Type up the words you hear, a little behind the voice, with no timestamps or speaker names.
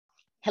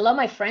Hello,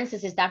 my friends.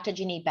 This is Dr.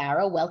 Jeannie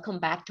Barrow.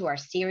 Welcome back to our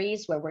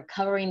series where we're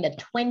covering the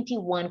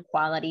 21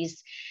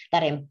 qualities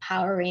that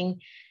empowering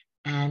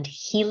and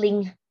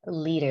healing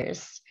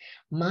leaders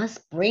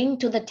must bring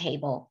to the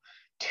table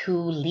to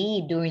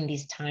lead during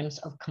these times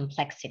of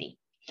complexity.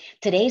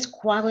 Today's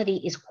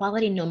quality is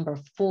quality number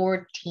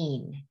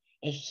 14.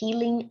 A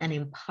healing and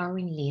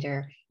empowering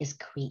leader is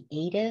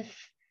creative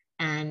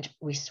and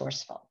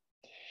resourceful.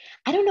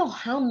 I don't know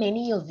how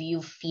many of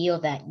you feel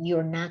that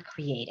you're not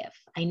creative.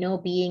 I know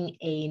being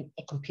a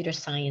computer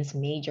science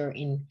major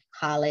in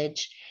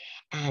college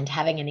and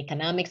having an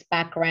economics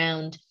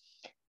background,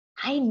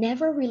 I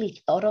never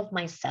really thought of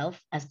myself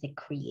as the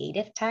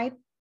creative type.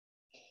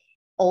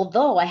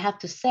 Although I have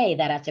to say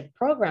that as a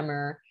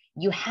programmer,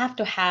 you have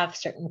to have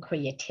certain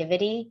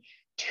creativity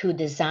to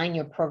design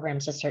your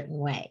programs a certain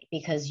way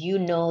because you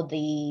know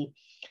the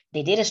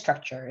data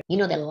structure, you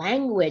know the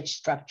language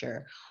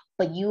structure,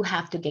 but you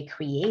have to get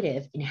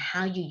creative in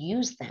how you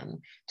use them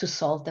to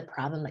solve the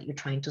problem that you're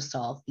trying to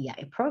solve via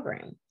a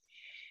program.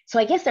 So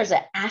I guess there's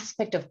an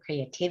aspect of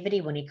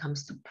creativity when it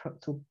comes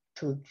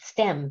to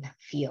STEM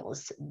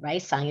fields,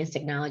 right? Science,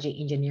 technology,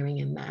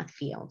 engineering, and math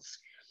fields.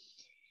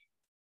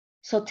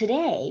 So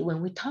today,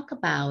 when we talk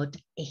about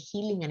a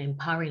healing and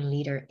empowering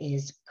leader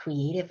is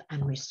creative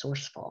and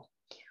resourceful,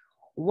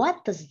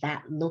 what does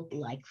that look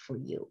like for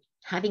you?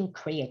 Having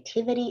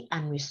creativity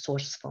and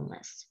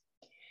resourcefulness.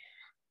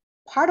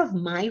 Part of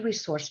my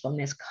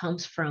resourcefulness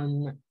comes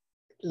from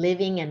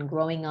living and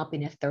growing up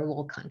in a third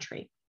world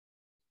country.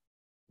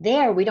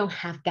 There, we don't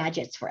have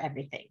gadgets for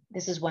everything.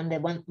 This is one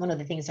of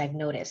the things I've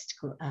noticed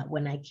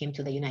when I came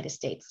to the United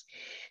States,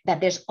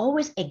 that there's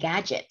always a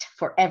gadget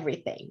for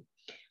everything.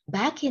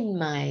 Back in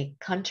my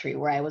country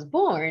where I was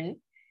born,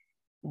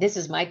 this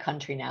is my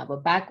country now,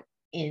 but back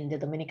in the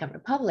Dominican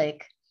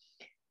Republic,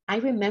 I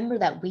remember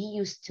that we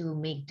used to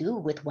make do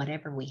with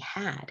whatever we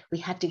had. We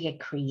had to get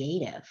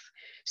creative.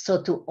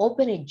 So to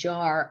open a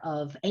jar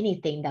of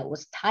anything that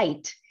was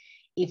tight,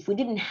 if we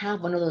didn't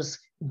have one of those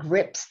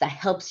grips that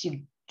helps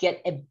you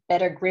get a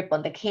better grip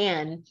on the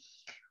can,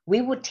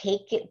 we would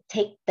take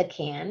the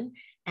can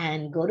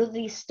and go to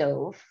the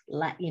stove,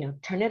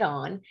 turn it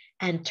on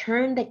and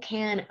turn the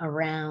can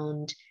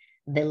around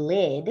the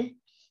lid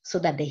so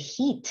that the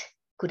heat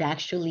could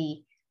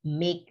actually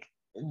make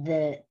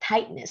the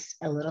tightness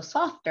a little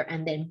softer,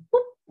 and then boop,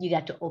 you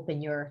got to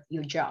open your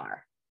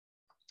jar.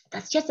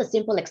 That's just a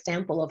simple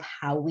example of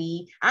how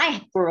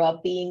I grew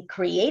up being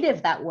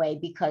creative that way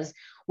because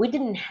we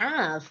didn't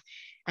have,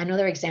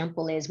 another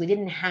example is we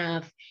didn't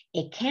have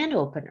a can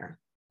opener.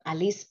 At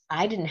least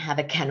I didn't have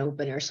a can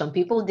opener. Some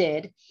people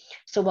did.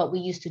 So what we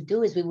used to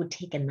do is we would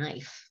take a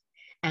knife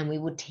and we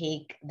would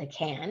take the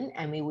can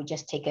and we would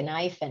just take a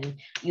knife and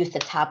use the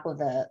top of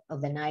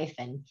the knife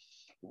and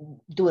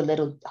do a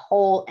little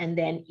hole and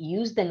then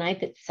use the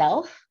knife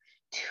itself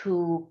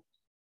to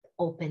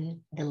open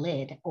the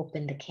lid,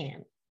 open the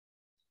can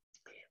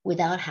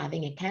without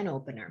having a can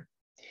opener.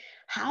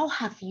 How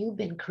have you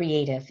been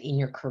creative in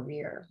your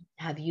career?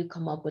 Have you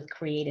come up with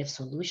creative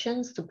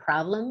solutions to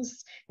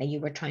problems that you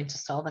were trying to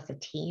solve as a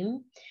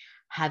team?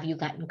 Have you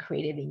gotten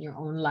creative in your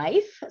own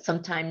life?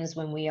 Sometimes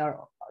when we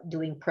are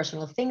doing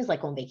personal things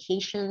like on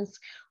vacations,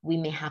 we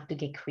may have to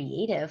get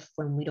creative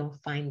when we don't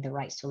find the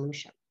right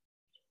solution.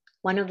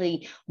 One of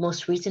the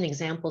most recent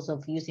examples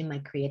of using my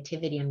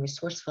creativity and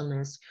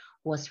resourcefulness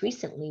was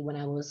recently when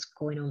I was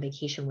going on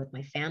vacation with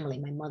my family,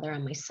 my mother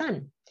and my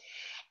son.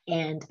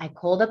 And I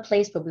called a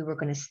place where we were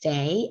going to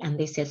stay. And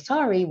they said,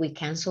 sorry, we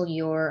cancel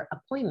your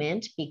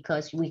appointment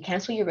because we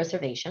cancel your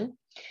reservation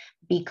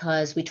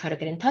because we tried to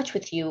get in touch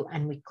with you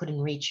and we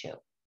couldn't reach you.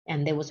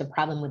 And there was a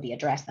problem with the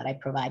address that I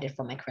provided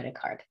for my credit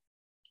card.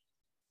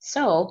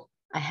 So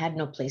I had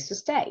no place to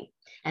stay.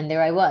 And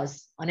there I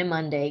was on a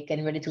Monday,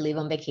 getting ready to leave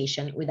on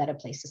vacation without a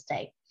place to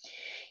stay.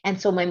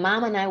 And so my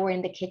mom and I were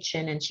in the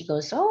kitchen and she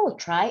goes, oh,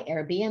 try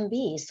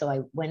Airbnb. So I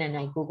went and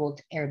I Googled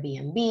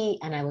Airbnb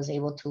and I was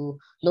able to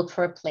look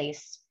for a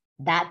place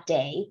that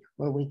day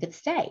where we could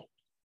stay.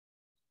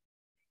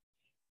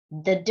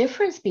 The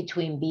difference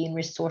between being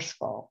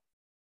resourceful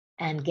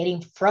and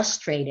getting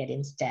frustrated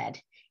instead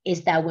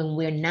is that when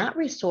we're not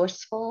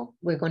resourceful,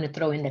 we're going to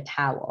throw in the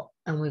towel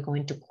and we're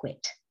going to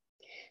quit.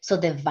 So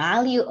the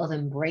value of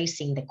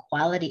embracing the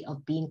quality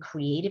of being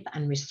creative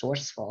and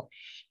resourceful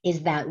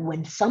is that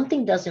when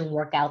something doesn't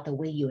work out the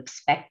way you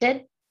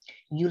expected,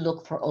 you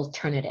look for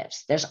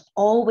alternatives. There's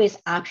always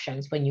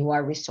options when you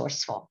are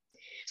resourceful.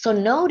 So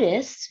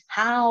notice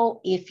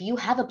how if you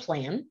have a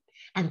plan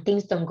and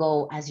things don't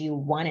go as you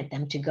wanted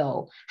them to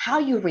go, how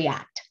you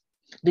react.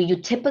 Do you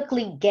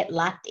typically get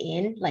locked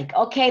in like,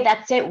 okay,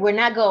 that's it, we're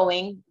not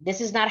going,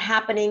 this is not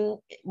happening,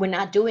 we're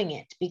not doing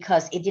it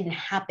because it didn't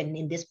happen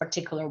in this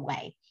particular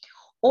way?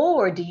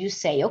 Or do you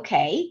say,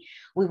 okay,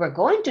 we were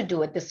going to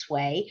do it this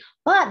way,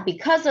 but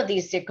because of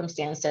these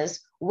circumstances,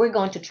 we're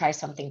going to try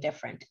something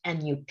different,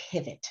 and you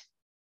pivot.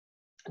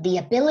 The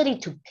ability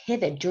to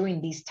pivot during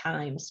these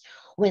times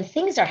when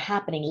things are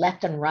happening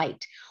left and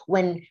right,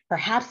 when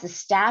perhaps the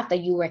staff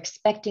that you were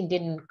expecting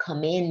didn't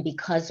come in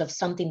because of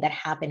something that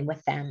happened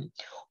with them,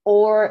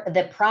 or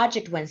the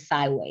project went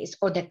sideways,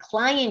 or the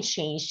client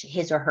changed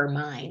his or her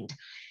mind,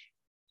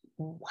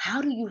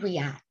 how do you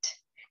react?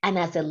 And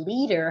as a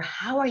leader,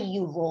 how are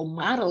you role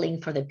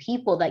modeling for the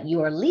people that you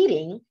are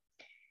leading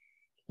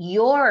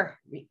your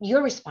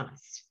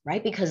response,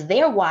 right? Because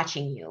they're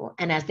watching you,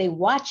 and as they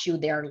watch you,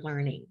 they're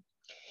learning.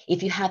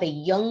 If you have a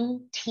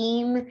young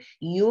team,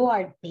 you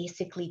are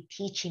basically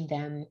teaching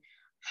them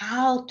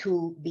how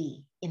to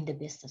be in the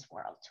business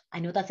world. I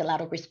know that's a lot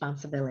of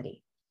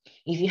responsibility.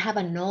 If you have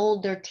an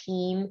older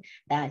team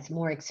that's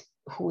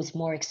who is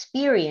more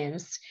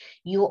experienced,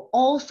 you're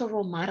also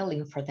role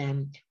modeling for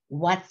them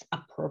what's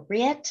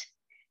appropriate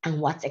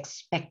and what's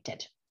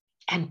expected.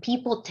 And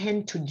people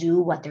tend to do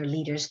what their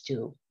leaders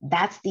do.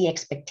 That's the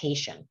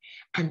expectation.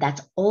 And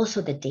that's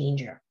also the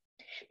danger.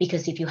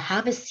 Because if you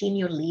have a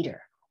senior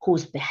leader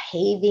who's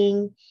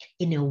behaving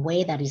in a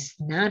way that is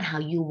not how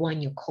you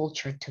want your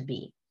culture to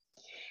be,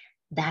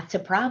 that's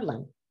a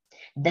problem.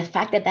 The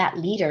fact that that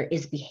leader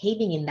is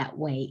behaving in that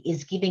way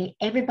is giving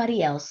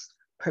everybody else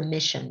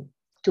permission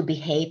to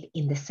behave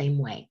in the same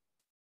way.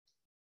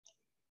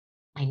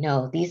 I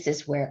know this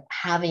is where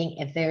having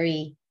a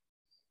very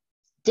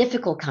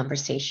difficult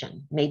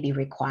conversation may be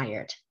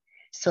required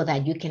so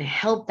that you can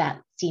help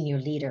that senior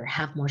leader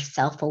have more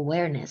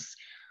self-awareness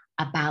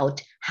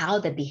about how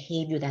the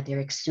behavior that they're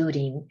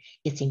exuding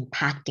is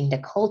impacting the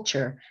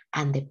culture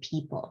and the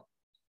people.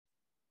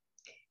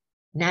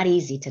 Not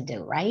easy to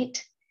do,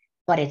 right?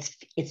 But it's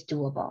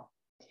doable.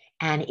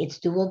 And it's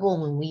doable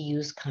when we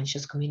use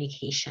conscious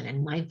communication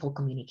and mindful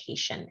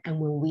communication. And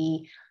when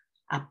we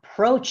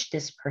approach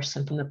this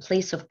person from a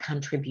place of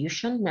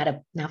contribution,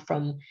 not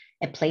from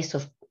a place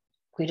of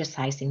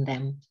criticizing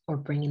them or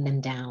bringing them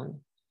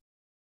down.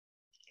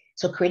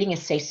 So creating a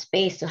safe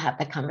space to have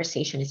that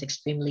conversation is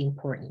extremely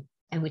important.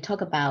 And we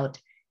talk about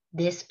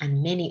this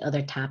and many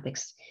other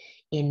topics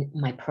in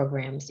my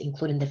programs,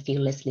 including the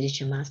Fearless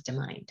Leadership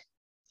Mastermind,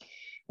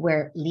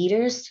 where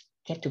leaders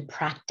get to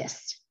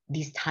practice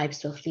these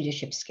types of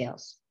leadership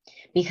skills.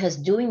 Because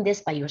doing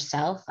this by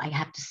yourself, I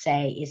have to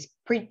say, is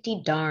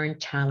pretty darn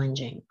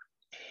challenging,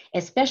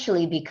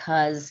 especially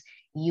because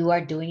you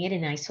are doing it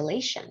in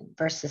isolation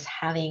versus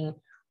having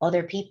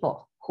other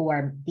people who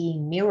are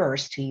being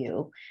mirrors to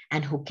you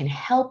and who can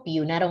help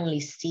you not only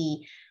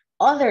see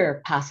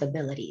other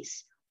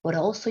possibilities, but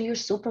also your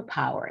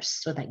superpowers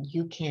so that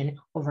you can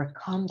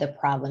overcome the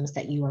problems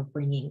that you are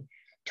bringing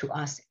to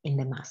us in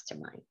the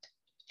mastermind.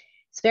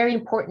 It's very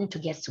important to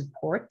get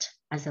support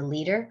as a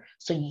leader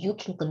so you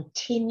can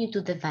continue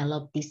to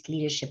develop these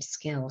leadership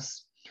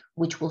skills,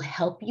 which will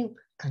help you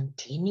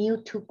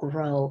continue to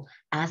grow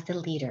as the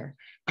leader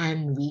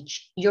and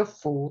reach your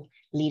full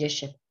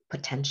leadership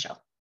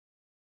potential.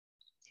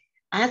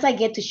 As I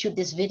get to shoot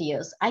these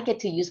videos, I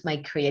get to use my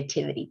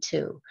creativity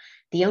too.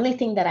 The only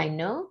thing that I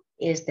know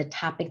is the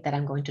topic that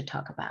I'm going to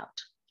talk about.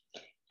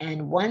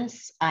 And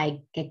once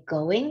I get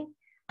going,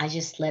 I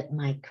just let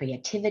my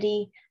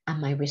creativity and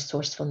my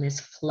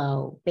resourcefulness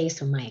flow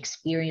based on my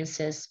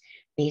experiences,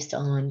 based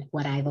on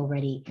what I've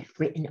already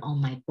written on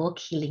my book,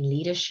 Healing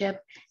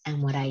Leadership,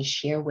 and what I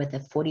share with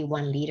the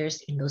 41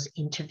 leaders in those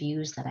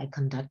interviews that I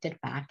conducted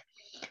back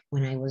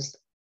when I was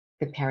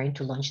preparing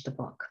to launch the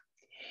book.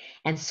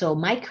 And so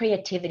my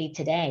creativity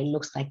today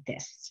looks like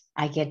this.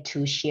 I get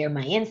to share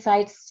my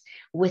insights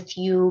with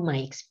you, my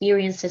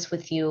experiences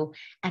with you,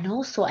 and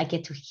also I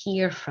get to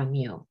hear from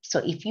you. So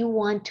if you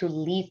want to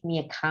leave me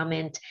a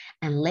comment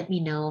and let me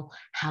know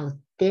how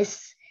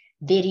this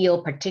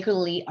video,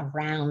 particularly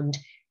around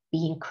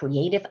being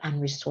creative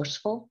and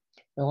resourceful,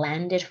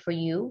 landed for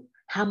you,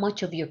 how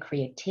much of your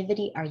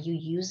creativity are you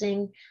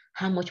using?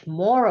 How much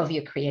more of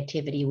your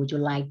creativity would you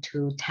like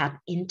to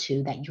tap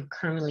into that you're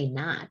currently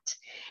not?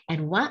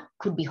 And what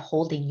could be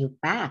holding you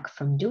back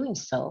from doing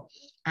so?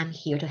 I'm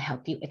here to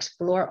help you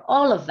explore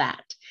all of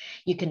that.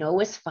 You can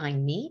always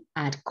find me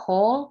at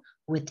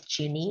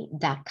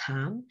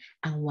callwithginny.com.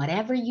 And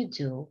whatever you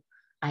do,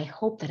 I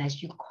hope that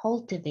as you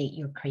cultivate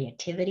your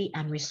creativity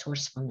and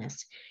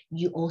resourcefulness,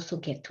 you also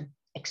get to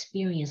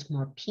experience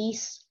more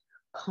peace,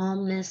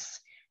 calmness,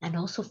 and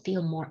also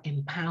feel more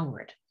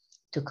empowered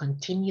to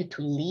continue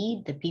to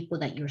lead the people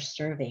that you're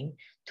serving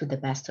to the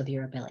best of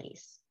your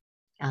abilities.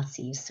 I'll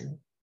see you soon.